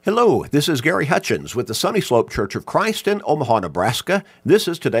Hello, this is Gary Hutchins with the Sunny Slope Church of Christ in Omaha, Nebraska. This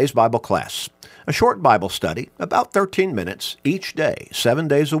is today's Bible class, a short Bible study, about 13 minutes each day, 7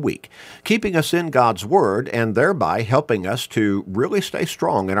 days a week, keeping us in God's Word and thereby helping us to really stay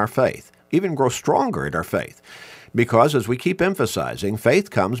strong in our faith, even grow stronger in our faith. Because as we keep emphasizing, faith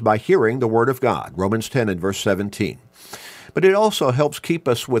comes by hearing the Word of God, Romans 10 and verse 17. But it also helps keep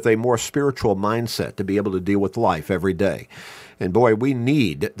us with a more spiritual mindset to be able to deal with life every day. And boy, we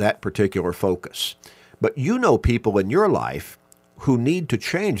need that particular focus. But you know people in your life who need to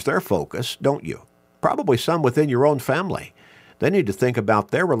change their focus, don't you? Probably some within your own family. They need to think about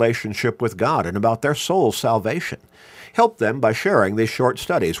their relationship with God and about their soul's salvation. Help them by sharing these short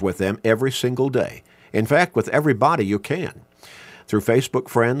studies with them every single day. In fact, with everybody you can. Through Facebook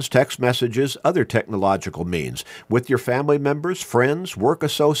friends, text messages, other technological means, with your family members, friends, work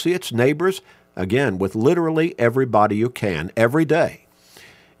associates, neighbors, again, with literally everybody you can, every day.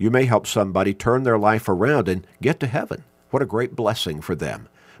 You may help somebody turn their life around and get to heaven. What a great blessing for them,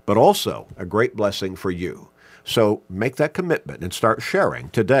 but also a great blessing for you. So make that commitment and start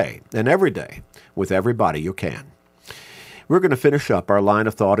sharing today and every day with everybody you can. We're going to finish up our line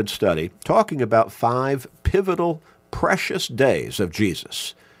of thought and study talking about 5 pivotal, precious days of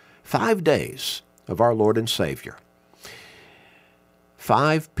Jesus. 5 days of our Lord and Savior.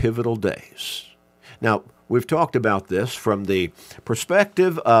 5 pivotal days. Now, we've talked about this from the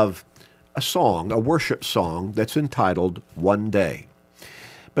perspective of a song, a worship song that's entitled One Day.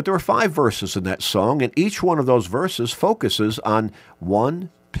 But there are 5 verses in that song, and each one of those verses focuses on one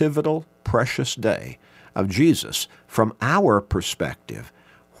pivotal, precious day of Jesus from our perspective,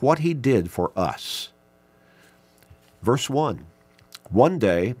 what he did for us. Verse 1, one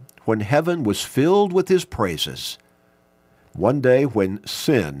day when heaven was filled with his praises, one day when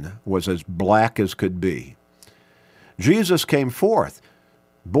sin was as black as could be, Jesus came forth,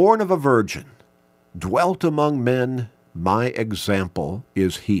 born of a virgin, dwelt among men, my example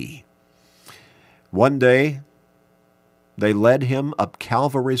is he. One day they led him up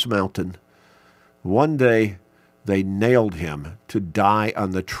Calvary's mountain. One day they nailed him to die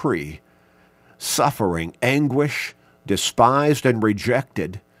on the tree, suffering anguish, despised and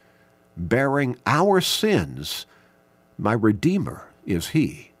rejected, bearing our sins. My Redeemer is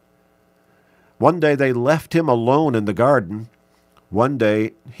he. One day they left him alone in the garden. One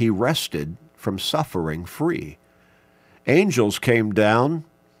day he rested from suffering free. Angels came down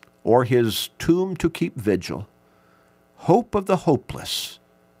o'er his tomb to keep vigil. Hope of the hopeless,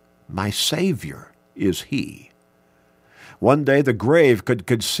 my Savior is he. One day the grave could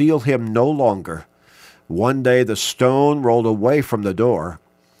conceal him no longer. One day the stone rolled away from the door.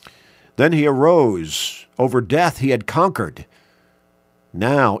 Then he arose. Over death he had conquered.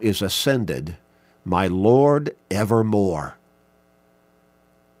 Now is ascended, my Lord evermore.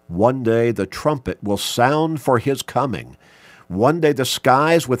 One day the trumpet will sound for his coming. One day the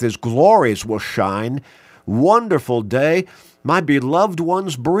skies with his glories will shine. Wonderful day, my beloved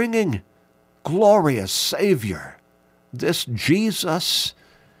one's bringing. Glorious Savior, this Jesus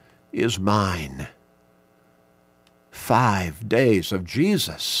is mine. 5 days of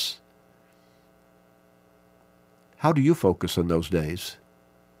Jesus. How do you focus on those days?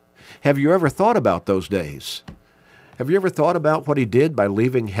 Have you ever thought about those days? Have you ever thought about what he did by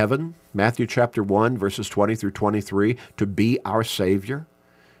leaving heaven, Matthew chapter 1, verses 20 through 23, to be our Savior?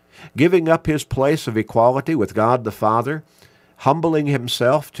 Giving up his place of equality with God the Father, humbling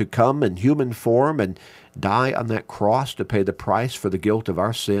himself to come in human form and die on that cross to pay the price for the guilt of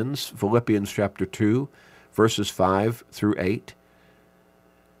our sins, Philippians chapter 2, verses 5 through 8.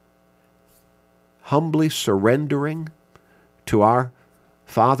 Humbly surrendering to our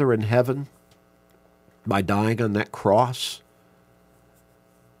Father in heaven by dying on that cross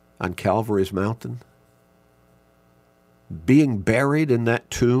on Calvary's mountain, being buried in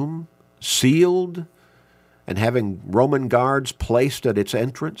that tomb, sealed, and having Roman guards placed at its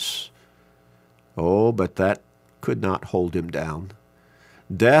entrance. Oh, but that could not hold him down.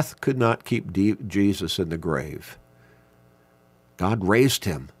 Death could not keep Jesus in the grave. God raised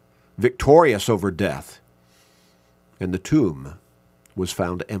him, victorious over death, and the tomb was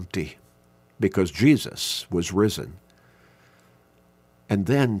found empty because Jesus was risen. And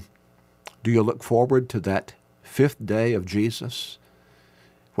then, do you look forward to that 5th day of Jesus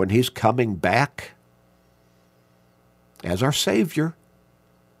when he's coming back as our Savior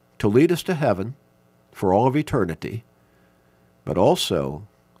to lead us to heaven for all of eternity, but also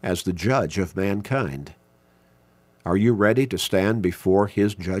as the judge of mankind? Are you ready to stand before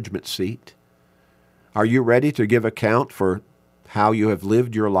his judgment seat? Are you ready to give account for how you have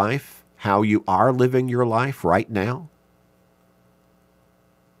lived your life, how you are living your life right now?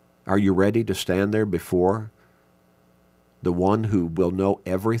 Are you ready to stand there before the one who will know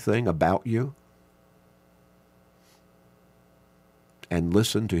everything about you and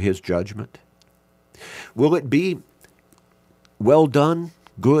listen to his judgment? Will it be, well done,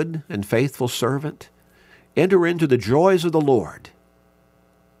 good and faithful servant? Enter into the joys of the Lord,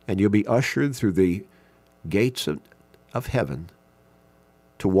 and you'll be ushered through the gates of heaven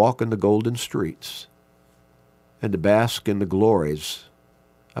to walk in the golden streets and to bask in the glories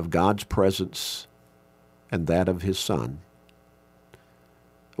of God's presence and that of his Son?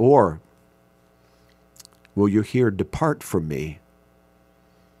 Or will you hear, "Depart from me,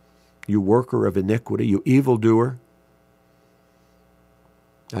 you worker of iniquity, you evildoer,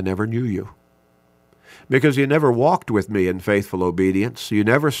 I never knew you"? Because you never walked with me in faithful obedience. You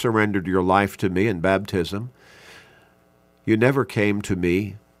never surrendered your life to me in baptism. You never came to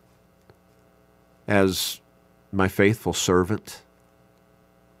me as my faithful servant.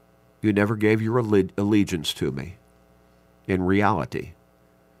 You never gave your allegiance to me in reality,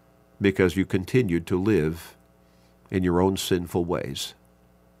 because you continued to live in your own sinful ways.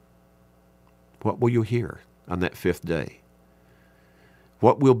 What will you hear on that fifth day?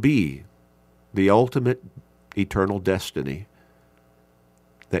 What will be the ultimate eternal destiny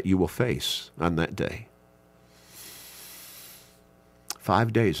that you will face on that day?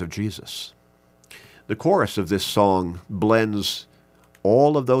 5 days of Jesus. The chorus of this song blends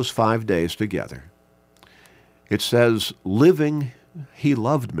all of those 5 days together. It says, "Living, he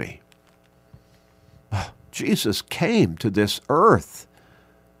loved me." Jesus came to this earth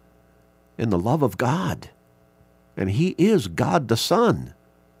in the love of God, and he is God the Son.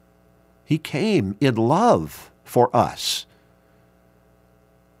 He came in love for us.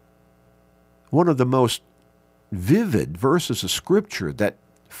 One of the most vivid verses of Scripture that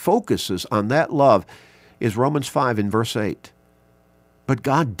focuses on that love is Romans 5 in verse 8. But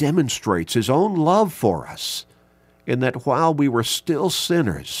God demonstrates his own love for us in that while we were still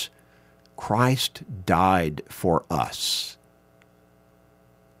sinners, Christ died for us.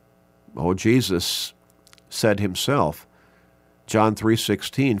 Oh, Jesus said himself, John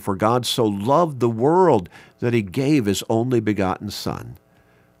 3:16, "For God so loved the world that he gave his only begotten Son,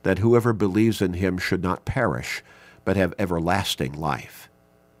 that whoever believes in him should not perish, but have everlasting life."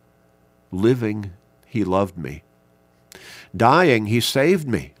 Living, he loved me. Dying, he saved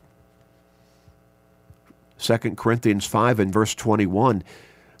me. 2 Corinthians 5 and verse 21,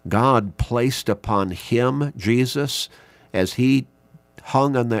 God placed upon him, Jesus, as he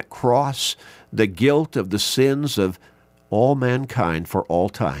hung on that cross, the guilt of the sins of all mankind for all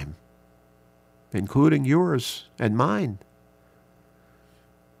time, including yours and mine.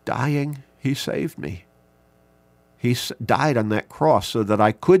 Dying, he saved me. He died on that cross so that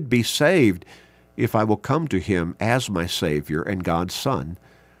I could be saved if I will come to him as my Savior and God's Son,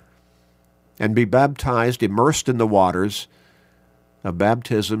 and be baptized, immersed in the waters of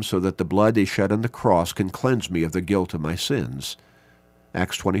baptism so that the blood he shed on the cross can cleanse me of the guilt of my sins.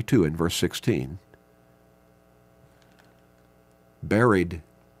 Acts 22 and verse 16. Buried,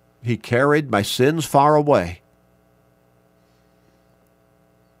 he carried my sins far away.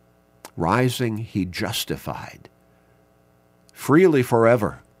 Rising, he justified. Freely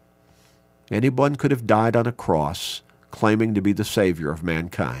forever. Anyone could have died on a cross claiming to be the Savior of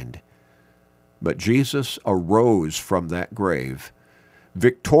mankind. But Jesus arose from that grave,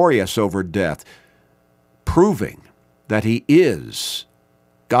 victorious over death, proving that he is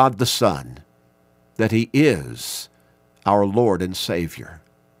God the Son, that he is our Lord and Savior.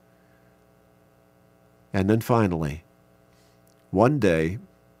 And then finally, one day,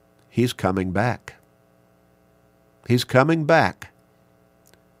 he's coming back. He's coming back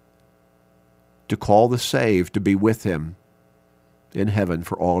to call the saved to be with him in heaven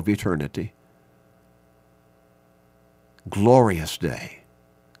for all of eternity. Glorious day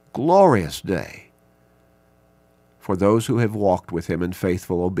for those who have walked with him in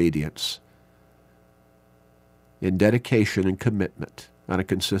faithful obedience, in dedication and commitment on a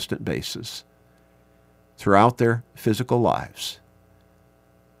consistent basis throughout their physical lives.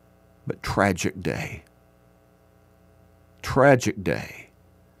 But tragic day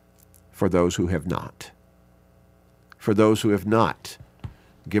for those who have not. For those who have not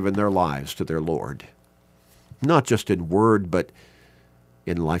given their lives to their Lord. Not just in word, but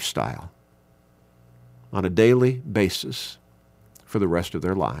in lifestyle. On a daily basis for the rest of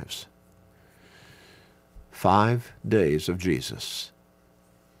their lives. 5 days of Jesus.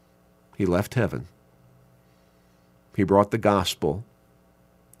 He left heaven. He brought the gospel,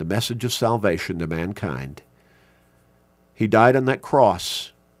 the message of salvation to mankind. He died on that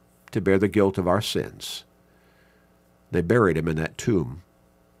cross to bear the guilt of our sins. They buried him in that tomb.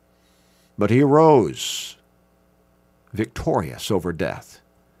 But he arose victorious over death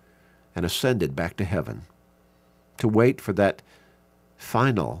and ascended back to heaven to wait for that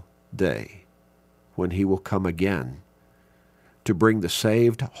final day when he will come again to bring the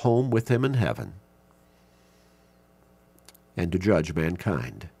saved home with him in heaven and to judge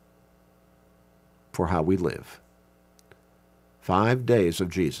mankind for how we live. 5 days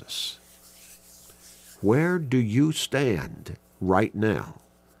of Jesus. Where do you stand right now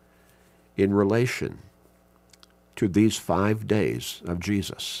in relation to these 5 days of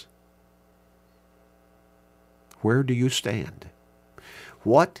Jesus? Where do you stand?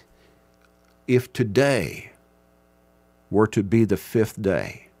 What if today were to be the 5th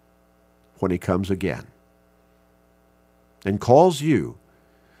day when he comes again and calls you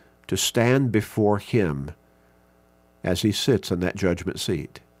to stand before him as he sits in that judgment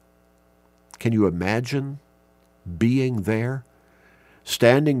seat? Can you imagine being there,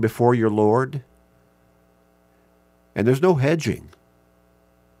 standing before your Lord? And there's no hedging.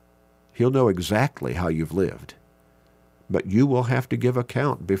 He'll know exactly how you've lived, but you will have to give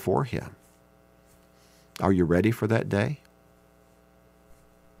account before him. Are you ready for that day?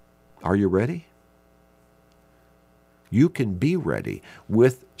 Are you ready? You can be ready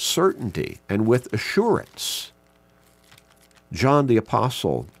with certainty and with assurance. John the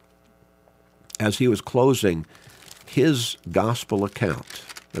Apostle, as he was closing his gospel account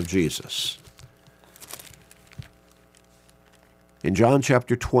of Jesus, in John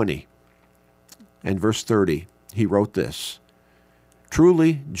chapter 20 and verse 30, he wrote this: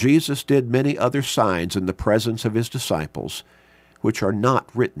 "Truly, Jesus did many other signs in the presence of his disciples, which are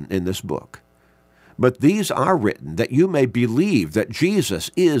not written in this book. But these are written that you may believe that Jesus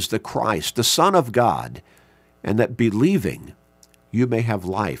is the Christ, the Son of God, and that believing you may have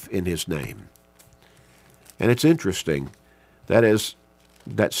life in his name." And it's interesting, that is,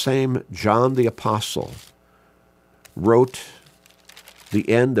 that same John the Apostle wrote the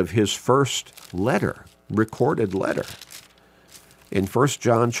end of his first letter, recorded letter. In 1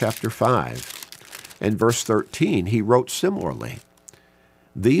 John chapter 5 and verse 13, he wrote similarly,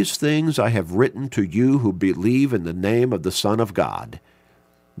 "These things I have written to you who believe in the name of the Son of God,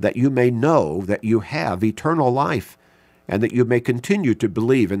 that you may know that you have eternal life, and that you may continue to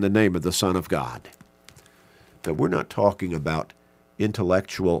believe in the name of the Son of God." But we're not talking about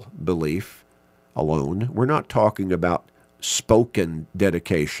intellectual belief alone. We're not talking about spoken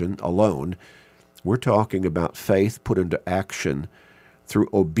dedication alone. We're talking about faith put into action through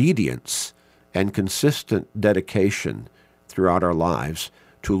obedience and consistent dedication throughout our lives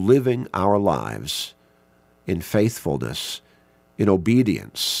to living our lives in faithfulness, in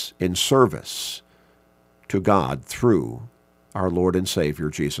obedience, in service to God through our Lord and Savior,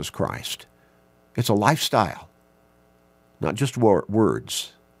 Jesus Christ. It's a lifestyle, not just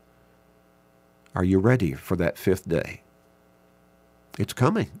words. Are you ready for that 5th day? It's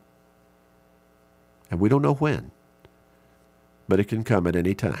coming. And we don't know when, but it can come at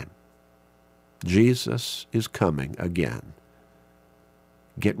any time. Jesus is coming again.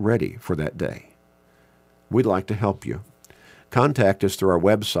 Get ready for that day. We'd like to help you. Contact us through our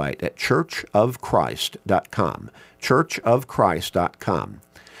website at churchofchrist.com, churchofchrist.com.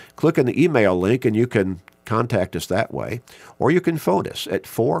 Click on the email link and you can contact us that way, or you can phone us at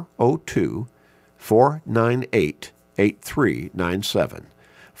 402-498-8397,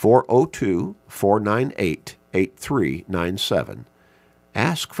 402-498-8397.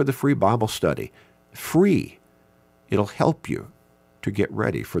 Ask for the free Bible study. Free. It'll help you to get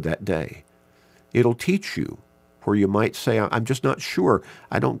ready for that day. It'll teach you where you might say, "I'm just not sure.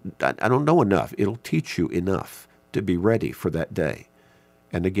 I don't know enough." It'll teach you enough to be ready for that day.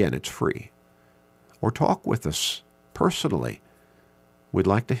 And again, it's free. Or talk with us personally. We'd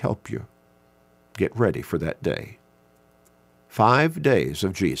like to help you get ready for that day. 5 days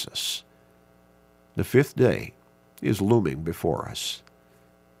of Jesus. The 5th day is looming before us.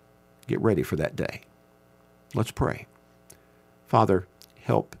 Get ready for that day. Let's pray. Father,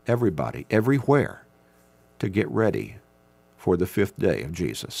 help everybody, everywhere, to get ready for the 5th day of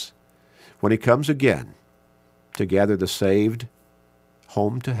Jesus, when he comes again to gather the saved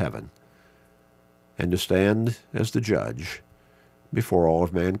home to heaven and to stand as the judge before all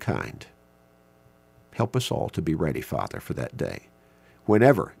of mankind. Help us all to be ready, Father, for that day,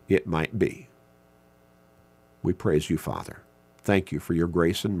 whenever it might be. We praise you, Father. Thank you for your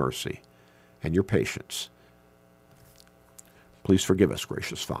grace and mercy and your patience. Please forgive us,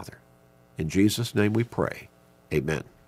 gracious Father. In Jesus' name we pray. Amen.